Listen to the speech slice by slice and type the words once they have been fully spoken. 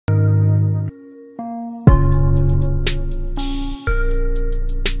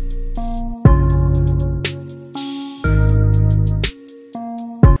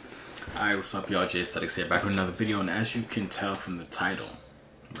what's up y'all, Jay Aesthetics here, back with another video, and as you can tell from the title,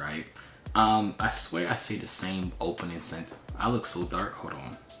 right, I swear I say the same opening sentence. I look so dark, hold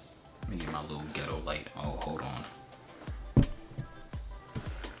on. Let me get my little ghetto light. Oh, hold on.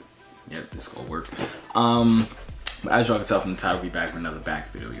 Yep, this gonna work. But as y'all can tell from the title, we back with another back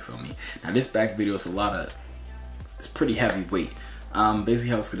video, you feel me? Now this back video is it's pretty heavy weight.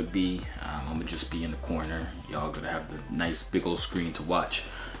 Basically how it's gonna be, I'm gonna just be in the corner. Y'all gonna have the nice big old screen to watch.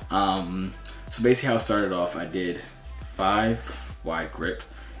 So basically how it started off, I did 5 wide grip,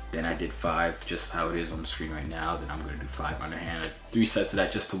 then I did 5 just how it is on the screen right now, then I'm gonna do 5 underhand, 3 sets of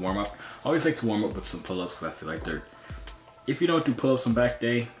that just to warm up. I always like to warm up with some pull-ups because I feel like if you don't do pull-ups on back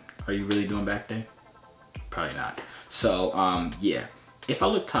day, are you really doing back day? Probably not. So yeah, if I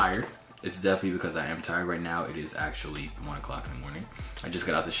look tired, it's definitely because I am tired right now. It is actually 1 o'clock in the morning. I just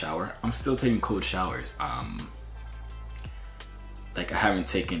got out the shower. I'm still taking cold showers. Like I haven't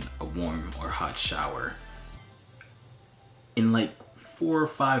taken a warm or hot shower in like 4 or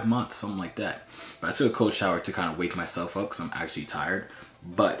 5 months, something like that. But I took a cold shower to kind of wake myself up because I'm actually tired.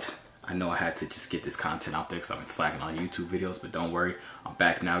 But I know I had to just get this content out there because I've been slacking on YouTube videos. But don't worry, I'm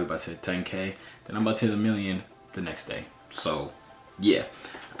back now. We're about to hit 10K. Then I'm about to hit 1 million the next day. So yeah.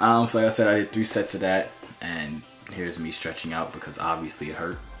 So like I said, I did 3 sets of that. And here's me stretching out because obviously it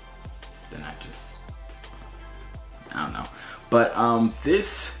hurt. Then I don't know. But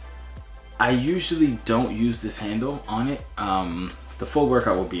this, I usually don't use this handle on it. The full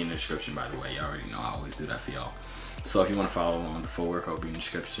workout will be in the description, by the way. You already know I always do that for y'all. So if you want to follow along, the full workout will be in the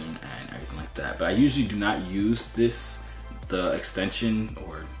description and everything like that. But I usually do not use the extension,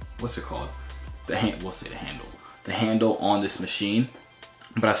 or what's it called? We'll say the handle on this machine.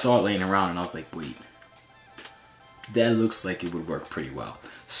 But I saw it laying around and I was like, wait, that looks like it would work pretty well.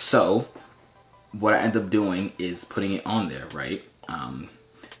 So what I end up doing is putting it on there, right?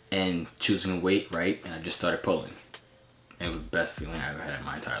 And choosing a weight, right? And I just started pulling. And it was the best feeling I ever had in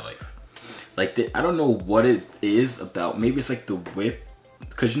my entire life. Like, I don't know what it is about. Maybe it's like the width.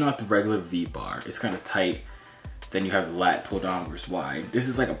 Because you know, at the regular V-bar, it's kind of tight. Then you have the lat pull-down versus wide. This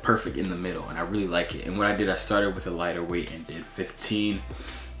is like a perfect in the middle, and I really like it. And what I did, I started with a lighter weight and did 15.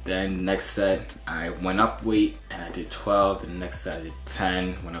 Then next set, I went up weight and I did 12. Then the next set, I did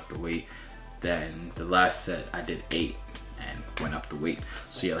 10, went up the weight. Then the last set, I did 8 and went up the weight.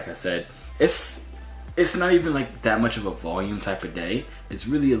 So yeah, like I said, it's not even like that much of a volume type of day. It's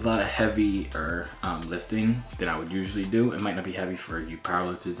really a lot of heavier lifting than I would usually do. It might not be heavy for you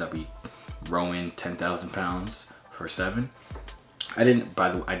powerlifters that be rowing 10,000 pounds for 7. I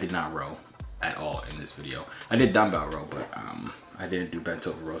did not row at all in this video. I did dumbbell row, but I didn't do bent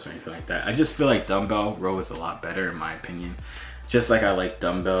over rows or anything like that. I just feel like dumbbell row is a lot better in my opinion. Just like I like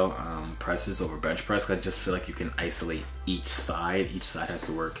dumbbell presses over bench press, I just feel like you can isolate each side. Each side has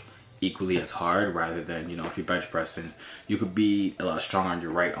to work equally as hard, rather than, you know, if you're bench pressing, you could be a lot stronger on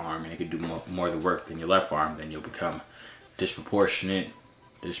your right arm and it could do more of the work than your left arm. Then you'll become disproportionate.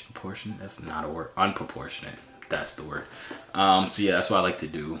 That's not a word. Unproportionate. That's the word. So yeah, that's why I like to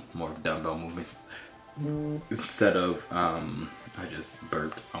do more dumbbell movements instead of I just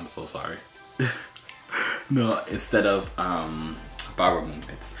burped. I'm so sorry. No, instead of barbell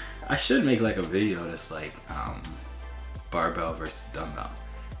movements. I should make like a video that's like barbell versus dumbbell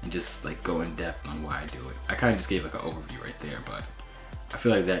and just like go in depth on why I do it. I kind of just gave like an overview right there, but I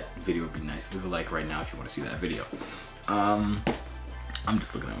feel like that video would be nice. Leave a like right now if you want to see that video. I'm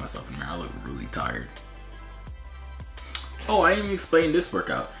just looking at myself in the mirror. I look really tired. Oh, I didn't even explain this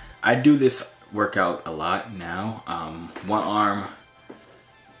workout. I do this workout a lot now. 1 arm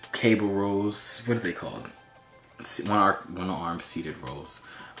cable rows. What are they called? One arm seated rows.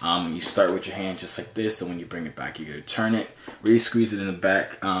 You start with your hand just like this. Then when you bring it back, you gotta turn it. Really squeeze it in the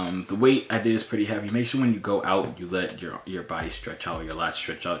back. The weight I did is pretty heavy. Make sure when you go out, you let your body stretch out, your lats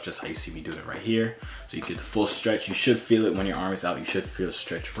stretch out, just how you see me doing it right here. So you get the full stretch. You should feel it when your arm is out. You should feel a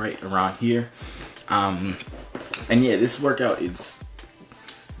stretch right around here. And yeah, this workout is,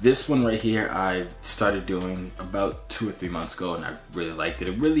 this one right here, I started doing about 2 or 3 months ago, and I really liked it.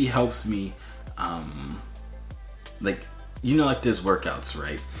 It really helps me, like, you know, like there's workouts,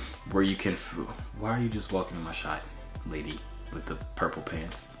 right, where you can, why are you just walking in my shot, lady, with the purple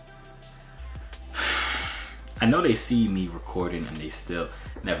pants? I know they see me recording and they still,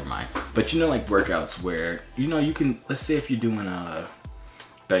 never mind. But you know, like workouts where, you know, you can, let's say if you're doing a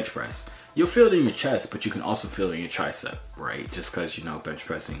bench press, you'll feel it in your chest, but you can also feel it in your tricep, right? Just because, you know, bench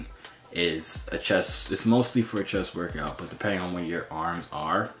pressing is it's mostly for a chest workout, but depending on where your arms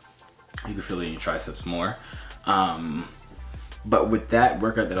are, you can feel it in your triceps more. But with that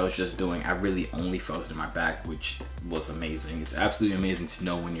workout that I was just doing, I really only felt it in my back, which was amazing. It's absolutely amazing to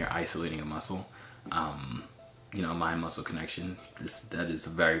know when you're isolating a muscle. You know, mind muscle connection. That is a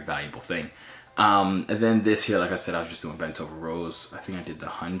very valuable thing. And then this here, like I said, I was just doing bent over rows. I think I did the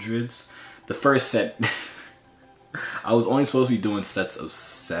hundreds. The first set, I was only supposed to be doing sets of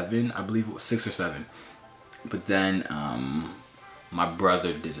 7, I believe it was 6 or 7. But then my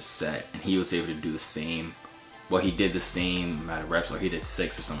brother did a set and he was able to do the same. Well, he did the same amount of reps, or he did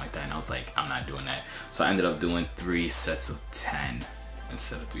 6 or something like that. And I was like, I'm not doing that. So I ended up doing 3 sets of 10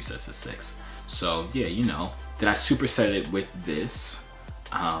 instead of 3 sets of 6. So yeah, you know. Then I superset it with this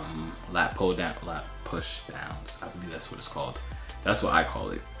lat push downs. I believe that's what it's called. That's what I call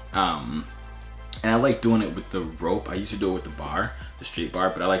it. And I like doing it with the rope. I used to do it with the bar, the straight bar,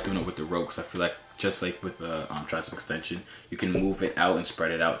 but I like doing it with the rope because I feel like just like with the tricep extension, you can move it out and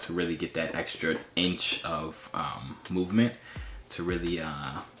spread it out to really get that extra inch of movement to really,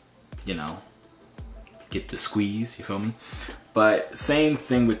 you know, get the squeeze, you feel me? But same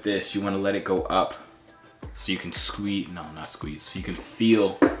thing with this, you want to let it go up so you can squeeze, no, not squeeze, so you can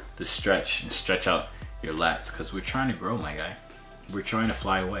feel the stretch and stretch out your lats, because we're trying to grow, my guy. We're trying to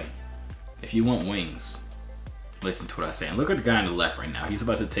fly away. If you want wings, listen to what I say. And look at the guy on the left right now. He's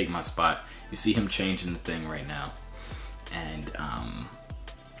about to take my spot. You see him changing the thing right now. And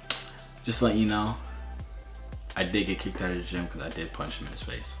just let you know, I did get kicked out of the gym because I did punch him in his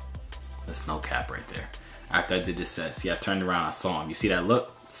face. That's no cap right there. After I did this set, see, I turned around, I saw him. You see that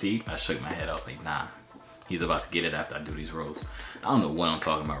look? See, I shook my head. I was like, nah, he's about to get it after I do these rows. I don't know what I'm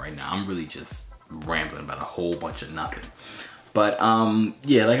talking about right now. I'm really just rambling about a whole bunch of nothing. But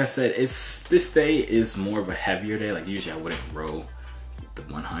yeah, like I said, this day is more of a heavier day. Like usually I wouldn't row the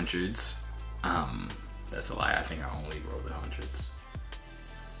 100s. That's a lie. I think I only row the 100s.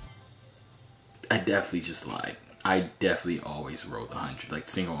 I definitely just lied. I definitely always row the 100. Like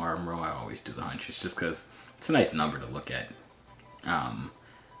single arm row, I always do the 100s just because it's a nice number to look at.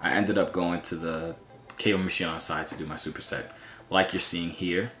 I ended up going to the cable machine on the side to do my superset, like you're seeing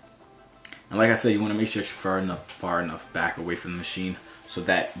here. And like I said, you want to make sure you're far enough back away from the machine so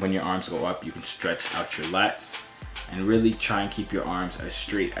that when your arms go up, you can stretch out your lats and really try and keep your arms as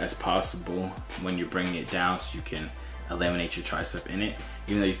straight as possible when you're bringing it down so you can eliminate your tricep in it.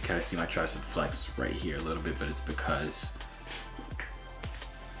 Even though you can kind of see my tricep flex right here a little bit, but it's because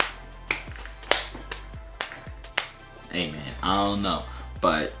hey man, I don't know.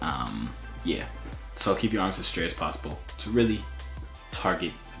 But yeah, so keep your arms as straight as possible to really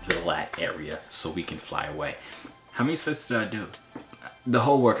target the lat area so we can fly away. How many sets did I do? The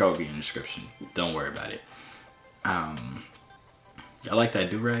whole workout will be in the description. Don't worry about it. I like that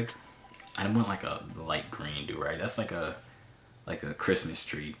do-rag. I want like a light green do-rag. That's like a Christmas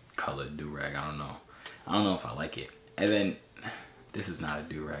tree colored do-rag. I don't know if I like it. And then this is not a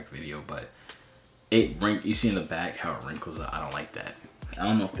do-rag video, but you see in the back how it wrinkles up. I don't like that. I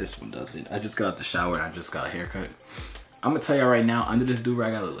don't know if this one does it. I just got out the shower and I just got a haircut. I'm gonna tell y'all right now, under this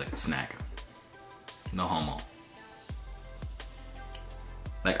do-rag, I look like a snack. No homo.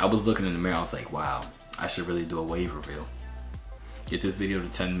 Like, I was looking in the mirror, I was like, wow, I should really do a wave reveal. Get this video to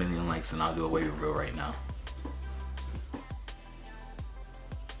 10 million likes and I'll do a wave reveal right now.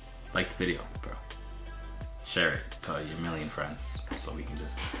 Like the video, bro. Share it to your million friends so we can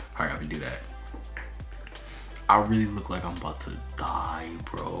just hurry up and do that. I really look like I'm about to die,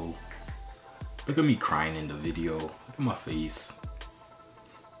 bro. Look at me crying in the video. Look at my face.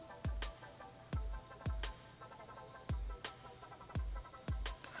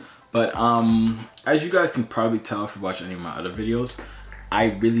 But as you guys can probably tell if you watch any of my other videos,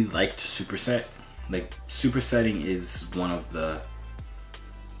 I really like to superset. Like, supersetting is one of the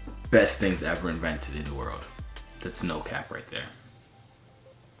best things ever invented in the world. That's no cap right there.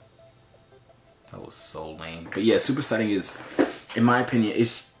 That was so lame. But yeah, supersetting is, in my opinion,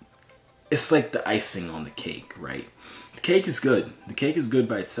 it's like the icing on the cake, right? The cake is good. The cake is good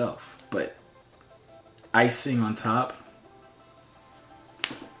by itself, but icing on top,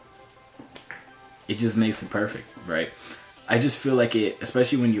 it just makes it perfect, right? I just feel like it,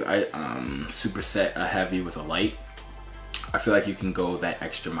 especially when you superset a heavy with a light, I feel like you can go that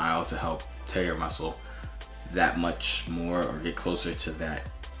extra mile to help tear your muscle that much more or get closer to that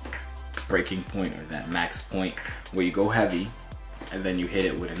breaking point or that max point where you go heavy and then you hit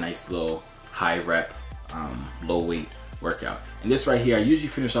it with a nice little high rep, low weight workout. And this right here, I usually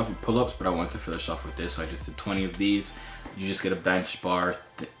finish off with pull-ups, but I wanted to finish off with this, so I just did 20 of these. You just get a bench bar,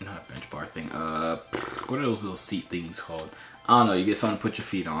 not a bench bar thing, what are those little seat things called? I don't know, you get something to put your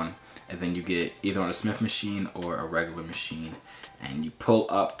feet on, and then you get either on a Smith machine or a regular machine, and you pull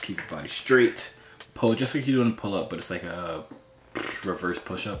up, keep your body straight, pull just like you do in a pull-up, but it's like a reverse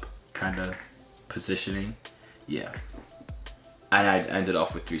push-up kind of positioning. Yeah. And I ended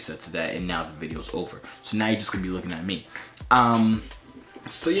off with 3 sets of that, and now the video's over. So now you're just gonna be looking at me.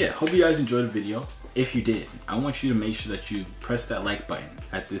 So yeah, hope you guys enjoyed the video. If you did, I want you to make sure that you press that like button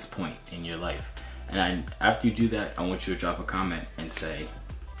at this point in your life. And after you do that, I want you to drop a comment and say,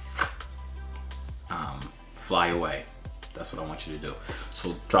 fly away. That's what I want you to do.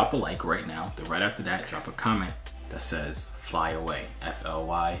 So drop a like right now. Then right after that, drop a comment that says fly away.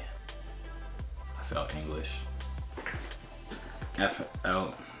 F-L-Y. I felt English.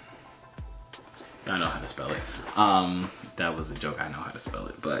 F-L. I know how to spell it. That was a joke. I know how to spell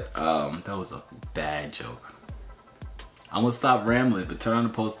it, but that was a bad joke. I'm gonna stop rambling, but turn on the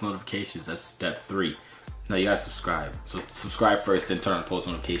post notifications. That's step 3. No, you gotta subscribe. So subscribe first, then turn on post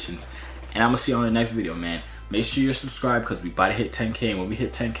notifications. And I'm gonna see you on the next video, man. Make sure you're subscribed because we about to hit 10K. And when we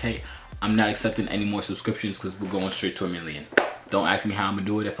hit 10K, I'm not accepting any more subscriptions because we're going straight to 1 million. Don't ask me how I'm gonna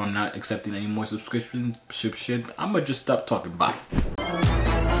do it if I'm not accepting any more subscriptions. I'm gonna just stop talking. Bye.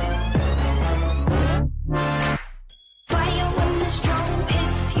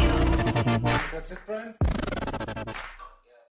 That's it, friend.